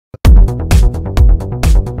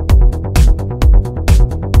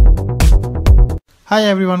Hi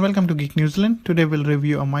everyone, welcome to Geek New Zealand. Today we'll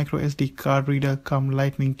review a microSD card reader cum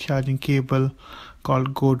lightning charging cable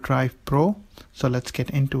called GoDrive Pro. So let's get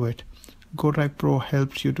into it. GoDrive Pro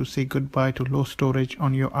helps you to say goodbye to low storage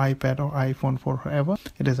on your iPad or iPhone forever.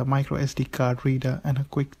 It is a microSD card reader and a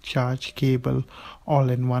quick charge cable all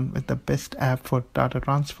in one with the best app for data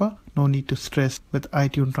transfer. No need to stress with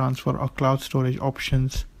iTunes transfer or cloud storage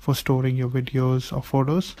options for storing your videos or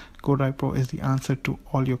photos. GoDrive Pro is the answer to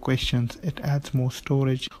all your questions. It adds more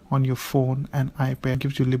storage on your phone and iPad,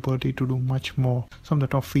 gives you liberty to do much more. Some of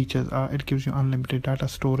the top features are it gives you unlimited data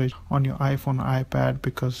storage on your iPhone or iPad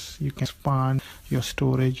because you can expand your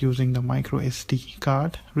storage using the microSD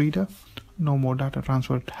card reader. No more data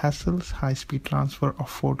transfer hassles, high-speed transfer of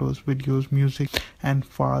photos, videos, music and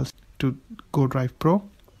files to GoDrive Pro.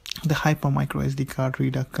 The Hyper microSD card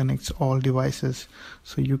reader connects all devices,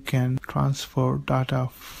 so you can transfer data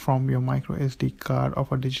from your microSD card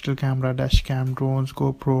of a digital camera, dashcam, drones,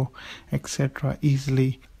 GoPro, etc.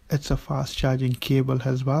 easily. It's a fast charging cable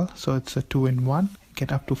as well, so it's a 2-in-1.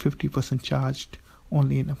 Get up to 50% charged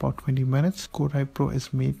only in about 20 minutes. GoDrive Pro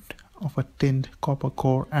is made of a tinned copper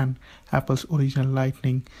core and Apple's original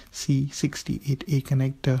Lightning C68A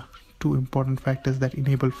connector. Two important factors that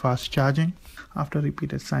enable fast charging. After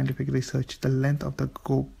repeated scientific research, the length of the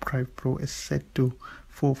GoDrive Pro is set to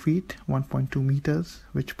 4 feet, 1.2 meters,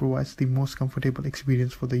 which provides the most comfortable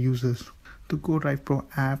experience for the users. The GoDrive Pro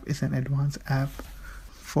app is an advanced app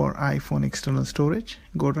for iPhone external storage.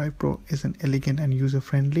 GoDrive Pro is an elegant and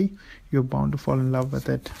user-friendly. You're bound to fall in love with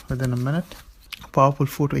it within a minute. Powerful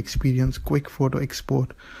photo experience, quick photo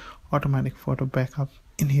export, automatic photo backup,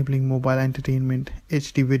 enabling mobile entertainment,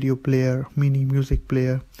 HD video player, mini music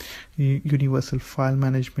player, universal file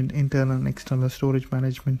management, internal and external storage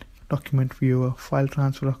management, document viewer, file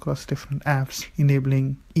transfer across different apps,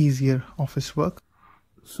 enabling easier office work.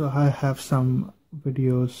 So I have some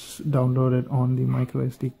videos downloaded on the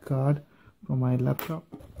microSD card from my laptop.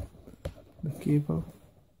 The cable,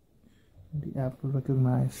 the app will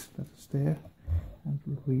recognize that it's there and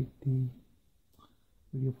will read the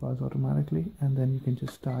video files automatically, and then you can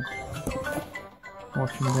just start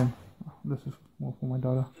watching them. This is more for my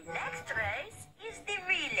daughter. Next race is the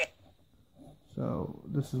relay. So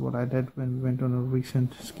this is what I did when we went on a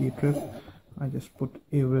recent ski trip. I just put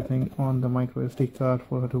everything on the microSD card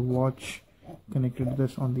for her to watch, connected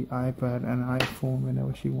this on the iPad and iPhone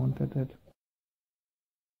whenever she wanted it.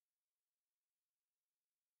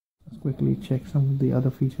 Let's quickly check some of the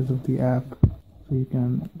other features of the app. So you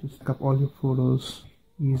can just pick up all your photos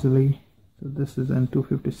easily. So this is an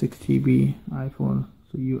 256 GB iPhone,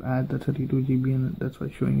 so you add the 32 GB and that's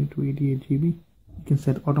why showing you 288 GB. You can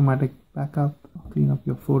set automatic backup, clean up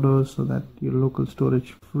your photos so that your local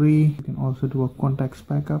storage free. You can also do a contacts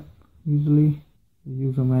backup easily. The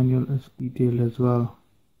user manual is detailed as well.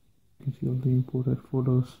 You can see all the imported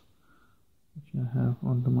photos which I have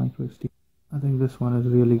on the microSD. I think this one is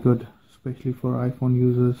really good, especially for iPhone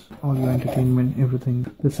users. All your entertainment, everything.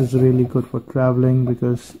 This is really good for traveling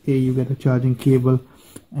because you get a charging cable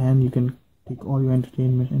and you can take all your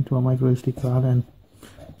entertainment into a microSD card and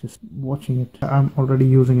just watching it. I'm already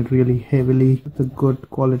using it really heavily. It's a good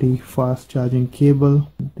quality fast charging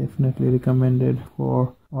cable. Definitely recommended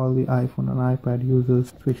for all the iPhone and iPad users,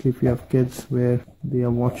 especially if you have kids where they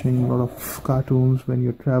are watching a lot of cartoons. When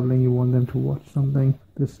you're traveling, you want them to watch something.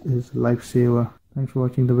 This is lifesaver. Thanks for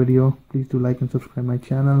watching the video. Please do like and subscribe my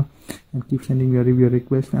channel and keep sending me a review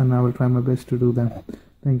request, and I will try my best to do that.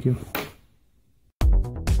 Thank you.